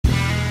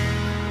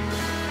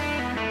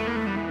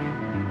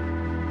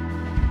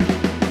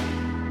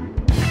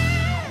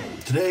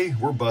Today,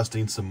 we're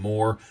busting some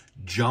more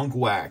junk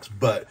wax,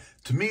 but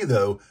to me,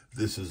 though,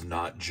 this is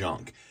not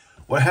junk.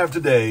 What I have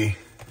today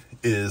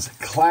is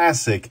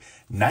classic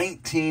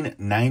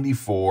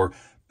 1994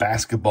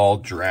 basketball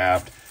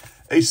draft,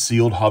 a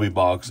sealed hobby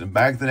box. And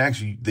back then,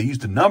 actually, they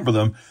used to number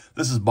them.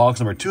 This is box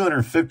number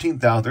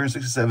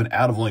 215,367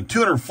 out of only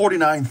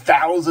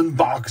 249,000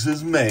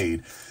 boxes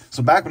made.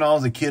 So back when I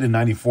was a kid in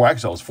 94,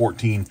 actually I was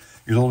 14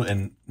 years old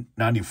in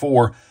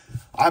 94,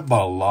 I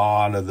bought a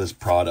lot of this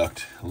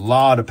product, a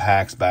lot of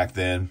packs back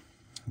then.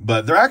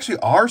 But there actually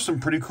are some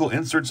pretty cool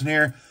inserts in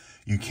here.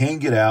 You can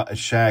get out a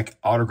Shaq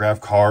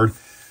autograph card.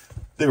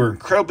 They were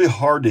incredibly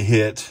hard to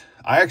hit.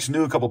 I actually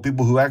knew a couple of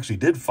people who actually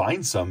did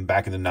find some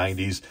back in the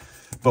 90s.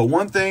 But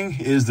one thing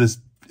is the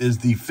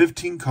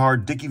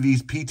 15-card Dickie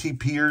V's PT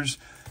Piers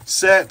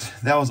set.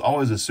 That was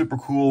always a super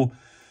cool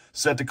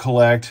set to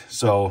collect.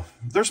 So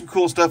there's some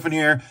cool stuff in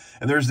here.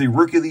 And there's the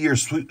Rookie of the Year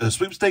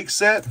sweepstakes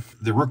set.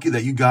 The rookie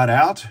that you got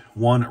out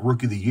won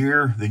Rookie of the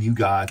Year. Then you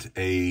got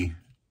a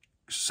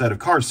set of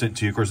cards sent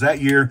to you. Of course,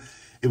 that year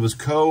it was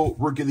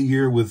co-Rookie of the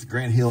Year with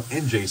Grant Hill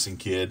and Jason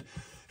Kidd.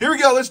 Here we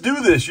go. Let's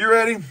do this. You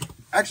ready?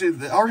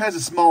 Actually, ours has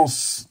a small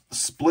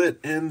split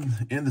in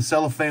the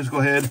cellophane. Let's go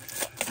ahead,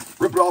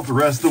 rip it off the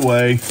rest of the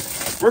way.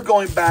 We're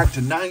going back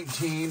to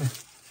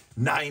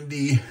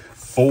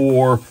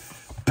 1994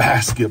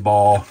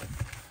 basketball.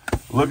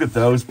 Look at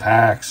those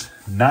packs.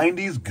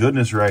 90s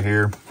goodness right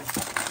here.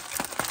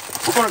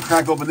 We're going to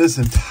crack open this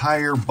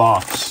entire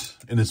box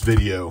in this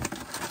video.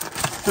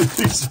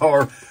 These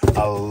are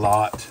a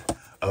lot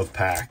of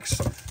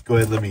packs. Go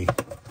ahead, let me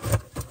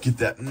get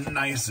that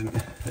nice and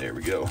there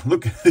we go.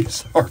 Look,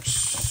 these are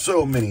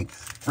so many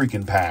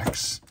freaking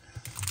packs.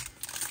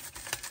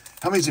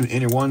 How many's even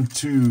in here? 1,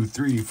 2,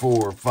 3,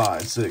 4,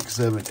 5, 6,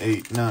 7,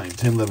 8, 9,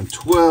 10, 11,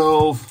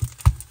 12,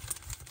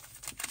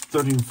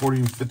 13,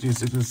 14, 15,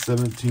 16,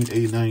 17,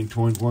 18, 19,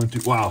 20,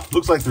 22. Wow,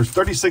 looks like there's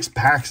 36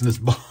 packs in this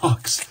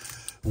box.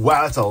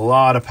 Wow, that's a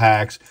lot of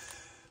packs.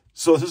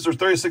 So since there's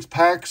 36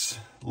 packs,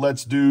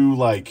 let's do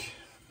like,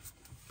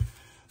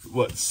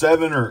 what,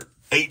 7 or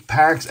 8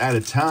 packs at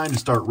a time to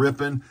start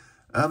ripping.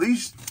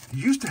 These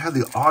used to have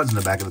the odds in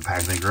the back of the pack,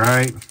 I think,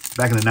 right?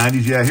 Back in the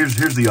 90s, yeah,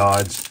 here's the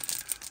odds.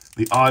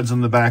 The odds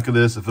on the back of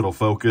this, if it'll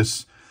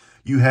focus.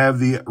 You have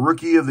the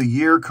Rookie of the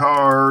Year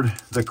card,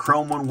 the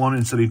Chrome 1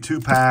 in 72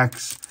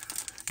 packs.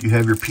 You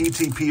have your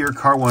PTP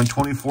card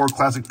 124,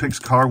 Classic Picks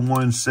card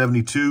 1 in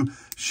 72,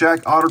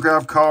 Shaq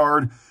autograph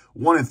card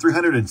 1 in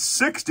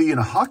 360, and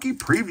a hockey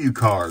preview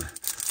card.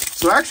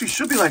 So it actually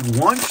should be like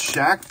one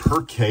Shaq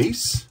per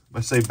case.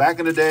 I say back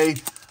in the day,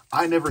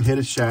 I never hit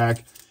a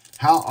Shaq.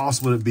 How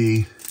awesome would it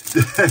be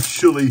to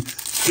actually,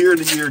 here in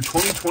the year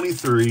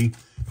 2023,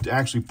 to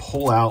actually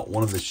pull out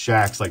one of the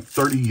Shaqs like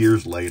 30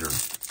 years later?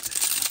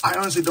 I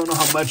honestly don't know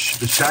how much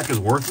the Shaq is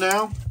worth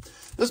now.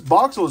 This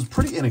box was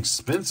pretty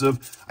inexpensive.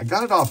 I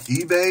got it off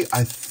eBay.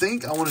 I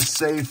think I want to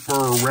say for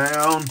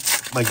around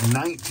like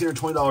 $19 or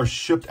 $20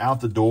 shipped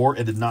out the door.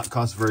 It did not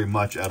cost very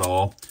much at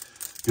all.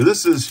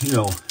 This is, you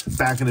know,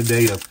 back in the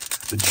day of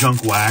the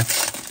junk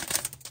wax.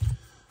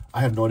 I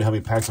have no idea how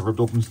many packs I've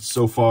ripped open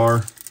so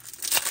far.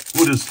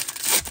 We'll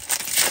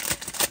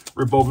just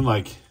rip open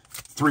like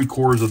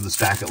 3/4 of the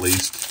stack at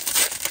least.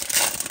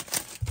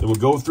 Then we'll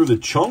go through the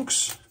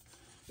chunks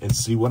and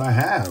see what I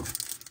have.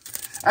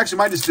 Actually,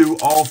 I might just do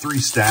all 3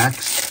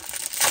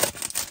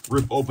 stacks.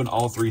 Rip open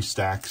all 3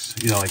 stacks.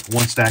 You know, like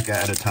one stack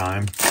at a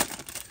time.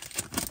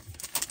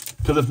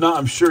 Because if not,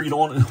 I'm sure you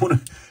don't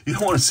want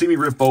to see me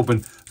rip open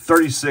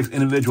 36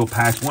 individual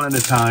packs one at a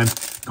time,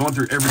 going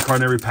through every card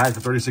and every pack for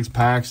 36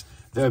 packs.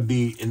 That would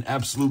be an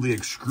absolutely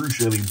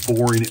excruciatingly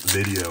boring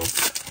video.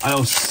 I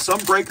know some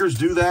breakers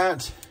do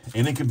that,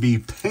 and it can be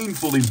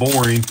painfully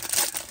boring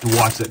to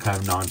watch that kind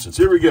of nonsense.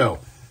 Here we go.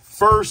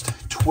 First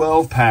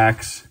 12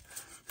 packs.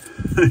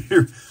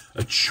 Here,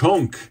 a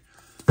chunk.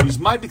 These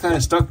might be kind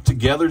of stuck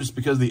together just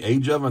because of the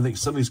age of them. I think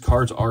some of these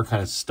cards are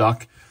kind of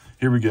stuck.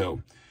 Here we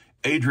go.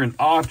 Adrian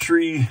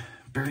Autry,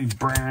 Barry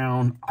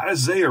Brown,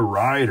 Isaiah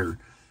Ryder.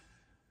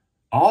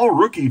 All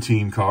rookie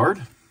team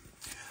card.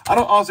 I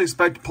don't honestly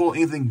expect to pull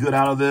anything good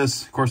out of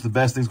this. Of course, the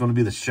best thing is going to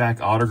be the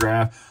Shaq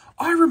autograph.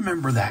 I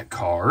remember that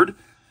card.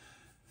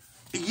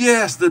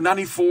 Yes, the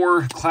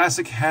 94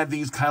 Classic had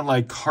these kind of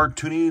like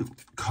cartoony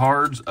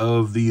cards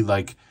of the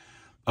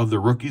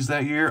rookies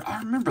that year. I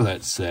remember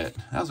that set.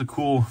 That was a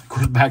cool, of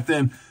course, back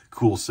then,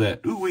 cool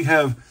set. Ooh, we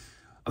have,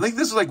 I think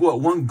this is like, what,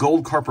 1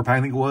 gold card per pack,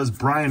 I think it was,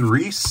 Brian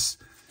Reese.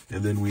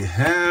 And then we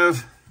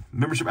have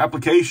membership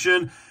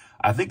application.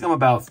 I think I'm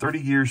about 30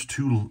 years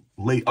too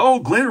late. Oh,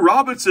 Glenn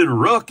Robinson,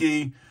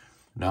 rookie.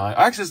 No,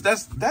 actually,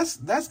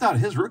 that's not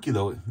his rookie,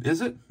 though,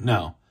 is it?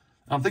 No,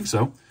 I don't think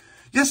so.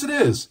 Yes, it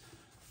is.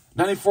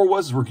 94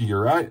 was his rookie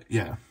year, right?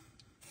 Yeah.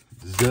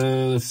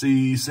 Let's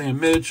see, Sam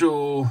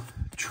Mitchell,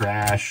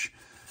 trash.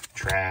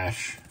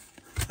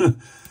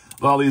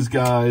 All these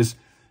guys.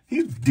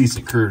 He's a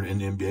decent career in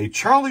the NBA.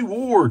 Charlie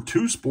Ward,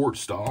 2-sport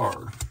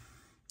star.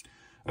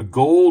 A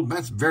gold,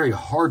 that's very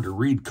hard to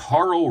read.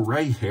 Carl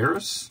Ray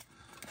Harris.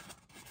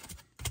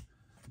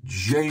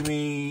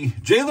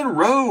 Jalen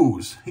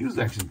Rose. He was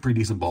actually a pretty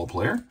decent ball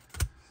player.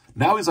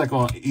 Now he's like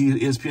on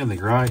ESPN, I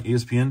think, right?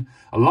 ESPN.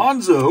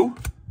 Alonzo.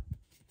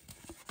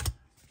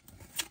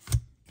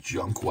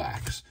 Junk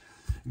wax.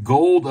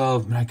 Gold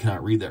of, I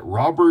cannot read that,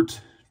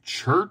 Robert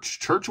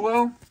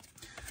Churchwell.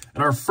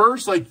 And our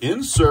first, like,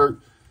 insert,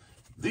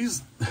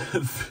 this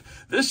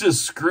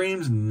just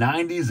screams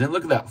 90s. And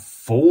look at that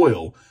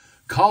foil.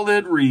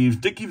 Khalid Reeves,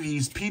 Dickie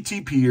V's,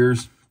 P.T.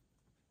 Pierce.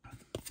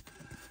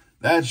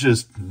 That's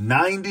just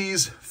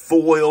 90s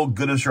foil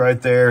goodness right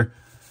there.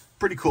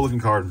 Pretty cool looking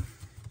card,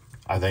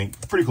 I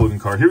think. Pretty cool looking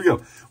card. Here we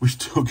go. We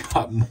still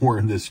got more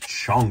in this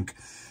chunk.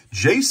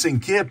 Jason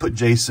Kidd, put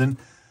Jason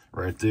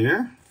right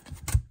there.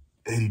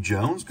 Eddie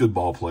Jones, good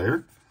ball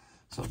player.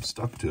 Something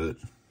stuck to it.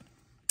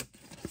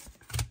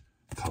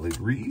 Khalid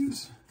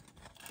Reeves.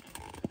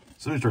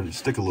 Somebody's starting to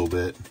stick a little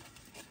bit.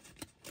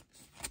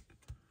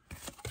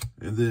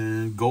 And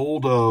then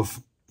gold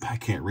of, I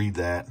can't read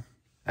that.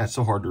 That's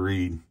so hard to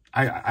read.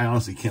 I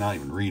honestly cannot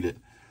even read it.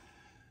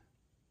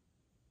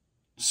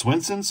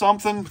 Swinson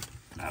something?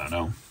 I don't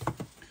know.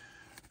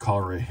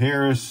 Colray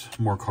Harris,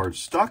 more cards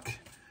stuck.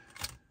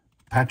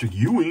 Patrick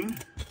Ewing.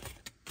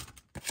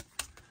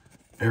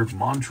 Eric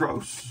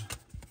Montrose.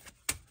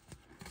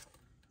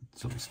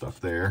 Something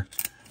stuck there.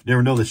 You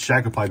never know, the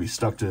Shaq could probably be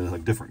stuck to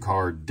like different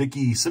card.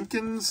 Dickie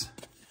Simpkins.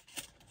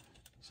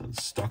 Something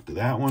stuck to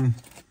that one.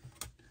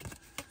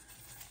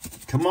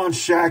 Come on,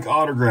 Shaq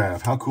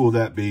autograph. How cool would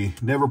that be?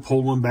 Never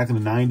pulled one back in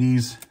the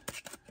 90s.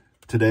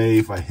 Today,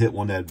 if I hit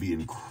one, that'd be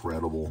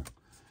incredible.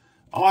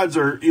 Odds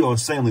are,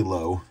 insanely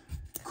low.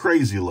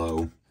 Crazy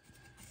low.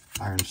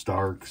 Iron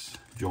Starks.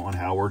 John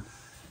Howard.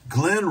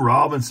 Glenn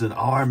Robinson.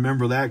 Oh, I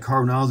remember that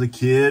card when I was a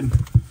kid.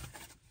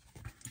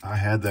 I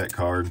had that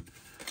card.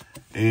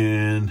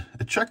 And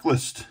a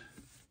checklist.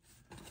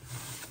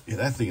 Yeah,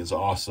 that thing is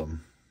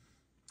awesome.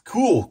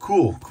 Cool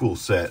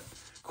set.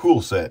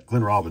 Cool set.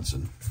 Glenn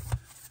Robinson.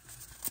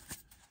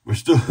 We're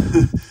still,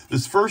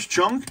 this first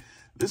chunk,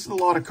 this is a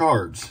lot of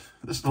cards.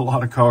 This is a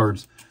lot of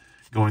cards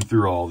going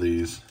through all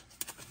these.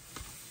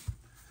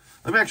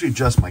 Let me actually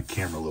adjust my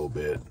camera a little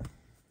bit.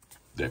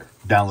 There,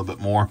 down a little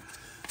bit more.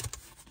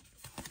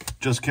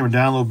 Adjust the camera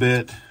down a little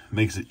bit.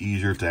 Makes it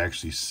easier to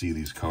actually see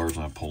these cards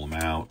when I pull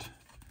them out.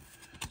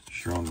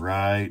 Sharon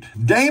Wright.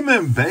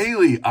 Damon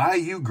Bailey,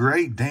 IU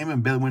great.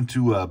 Damon Bailey went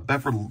to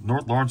Bedford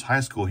North Lawrence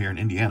High School here in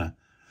Indiana.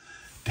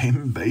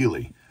 Damon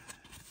Bailey.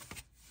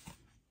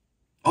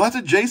 Oh, that's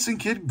a Jason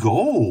Kidd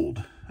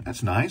gold.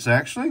 That's nice,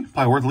 actually.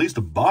 Probably worth at least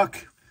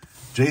 $1.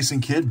 Jason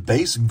Kidd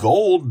base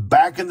gold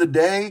back in the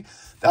day.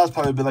 That was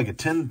probably been like a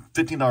 $10,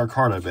 $15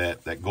 card, I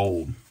bet, that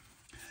gold.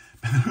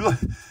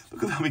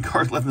 Look at how many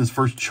cards left in this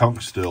first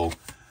chunk still.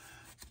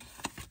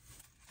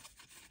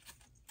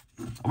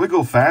 I'm going to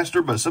go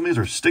faster, but some of these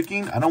are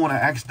sticking. I don't want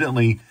to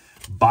accidentally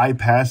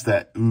bypass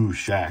that,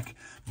 Shaq.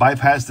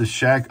 Bypass the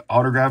Shaq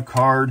autograph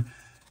card,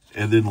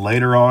 and then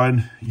later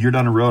on, year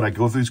down the road, I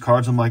go through these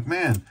cards, I'm like,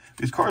 man,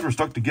 these cards were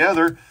stuck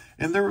together,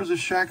 and there was a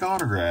Shaq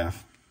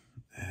autograph.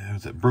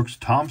 Was it Brooks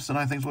Thompson,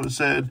 I think is what it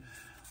said.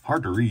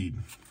 Hard to read.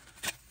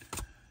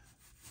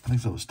 I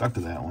think so, it was stuck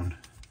to that one.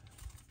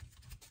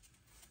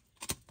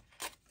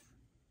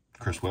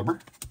 Chris Webber.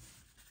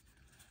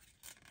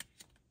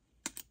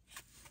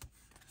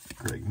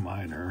 Greg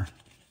Minor.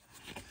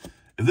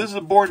 If this is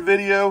a bored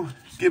video,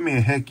 give me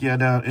a heck yeah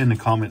down in the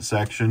comment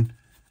section.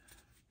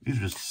 These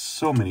are just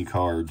so many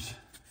cards.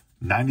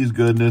 90s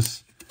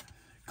goodness.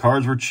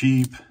 Cards were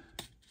cheap.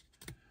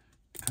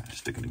 Kind of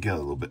sticking together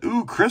a little bit.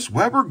 Ooh, Chris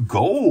Webber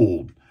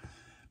gold.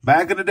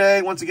 Back in the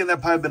day, once again,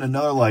 that probably been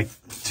another like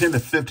 $10 to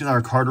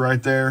 $15 card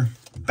right there.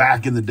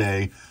 Back in the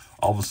day.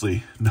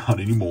 Obviously,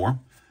 not anymore.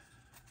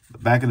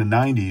 But back in the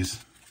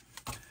 90s,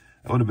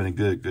 that would have been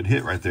a good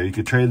hit right there. You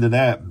could trade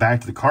that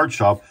back to the card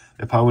shop.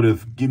 They probably would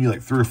have given you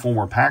like 3 or 4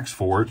 more packs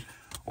for it.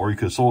 Or you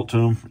could have sold it to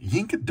them.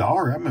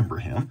 Yinkadar, I remember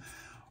him.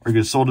 Or you could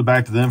have sold it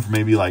back to them for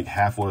maybe like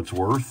half what it's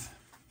worth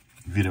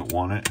if you didn't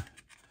want it.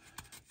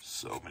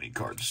 So many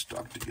cards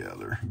stuck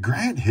together.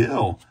 Grant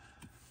Hill.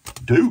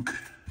 Duke.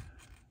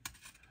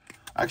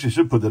 I actually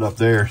should put that up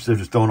there instead of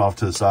just throwing off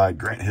to the side.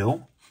 Grant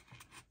Hill.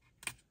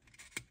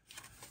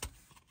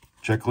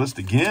 Checklist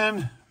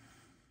again.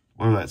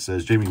 Whatever that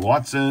says. Jamie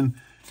Watson.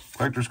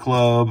 Collectors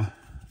Club.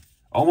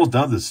 Almost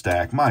done with this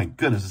stack. My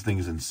goodness, this thing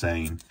is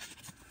insane.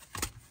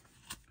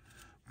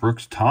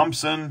 Brooks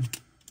Thompson.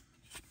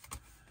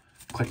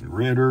 Clayton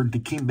Ritter.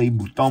 Dikembe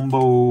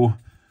Mutombo.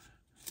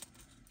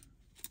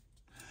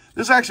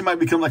 This actually might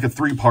become like a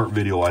 3-part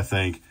video, I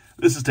think.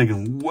 This is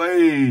taking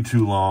way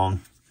too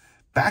long.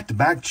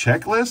 Back-to-back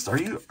checklist?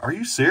 Are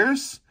you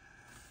serious?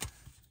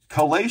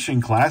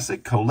 Collation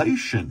Classic.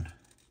 Collation.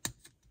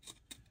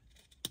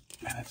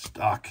 Man, that's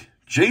stuck.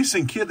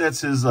 Jason Kidd,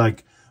 that's his,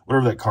 like,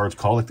 whatever that card's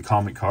called, like the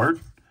comic card.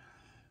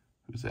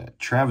 Who's that?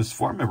 Travis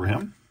Ford, remember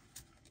him.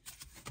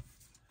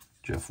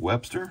 Jeff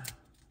Webster.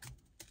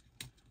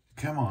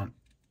 Come on.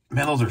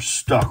 Man, those are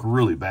stuck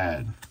really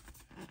bad.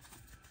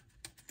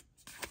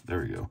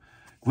 There we go.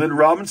 Glenn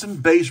Robinson,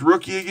 base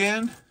rookie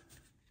again.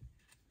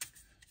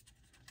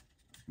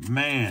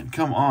 Man,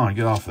 come on,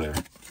 get off there.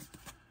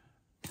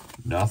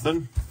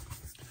 Nothing.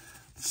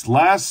 This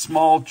last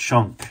small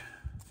chunk.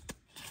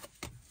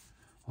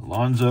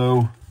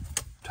 Alonzo,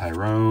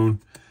 Tyrone.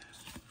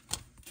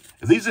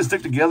 If these just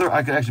stick together,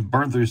 I could actually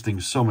burn through this thing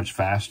so much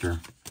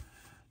faster.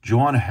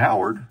 Juwan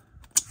Howard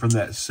from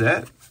that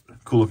set.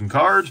 Cool looking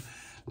cards.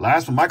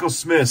 Last one, Michael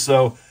Smith.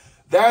 So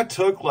that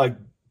took like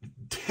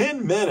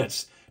 10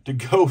 minutes to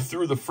go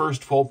through the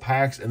first 12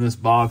 packs in this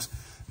box.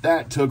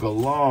 That took a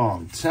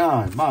long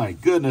time. My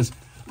goodness.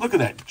 Look at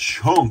that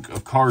chunk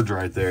of cards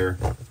right there.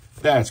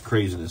 That's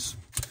craziness.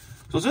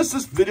 So since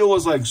this video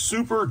was like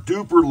super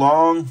duper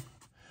long,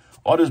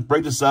 I'll just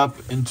break this up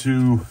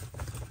into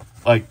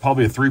like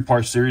probably a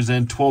 3-part series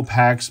then, 12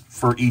 packs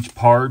for each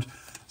part.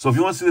 So if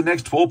you want to see the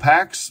next 12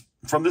 packs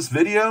from this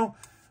video,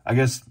 I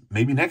guess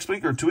maybe next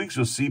week or 2 weeks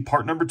you'll see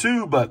part number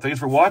 2. But thanks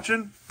for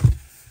watching.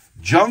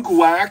 Junk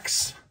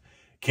wax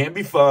can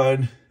be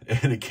fun,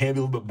 and it can be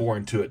a little bit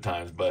boring too at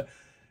times, but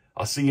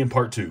I'll see you in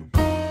part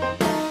 2.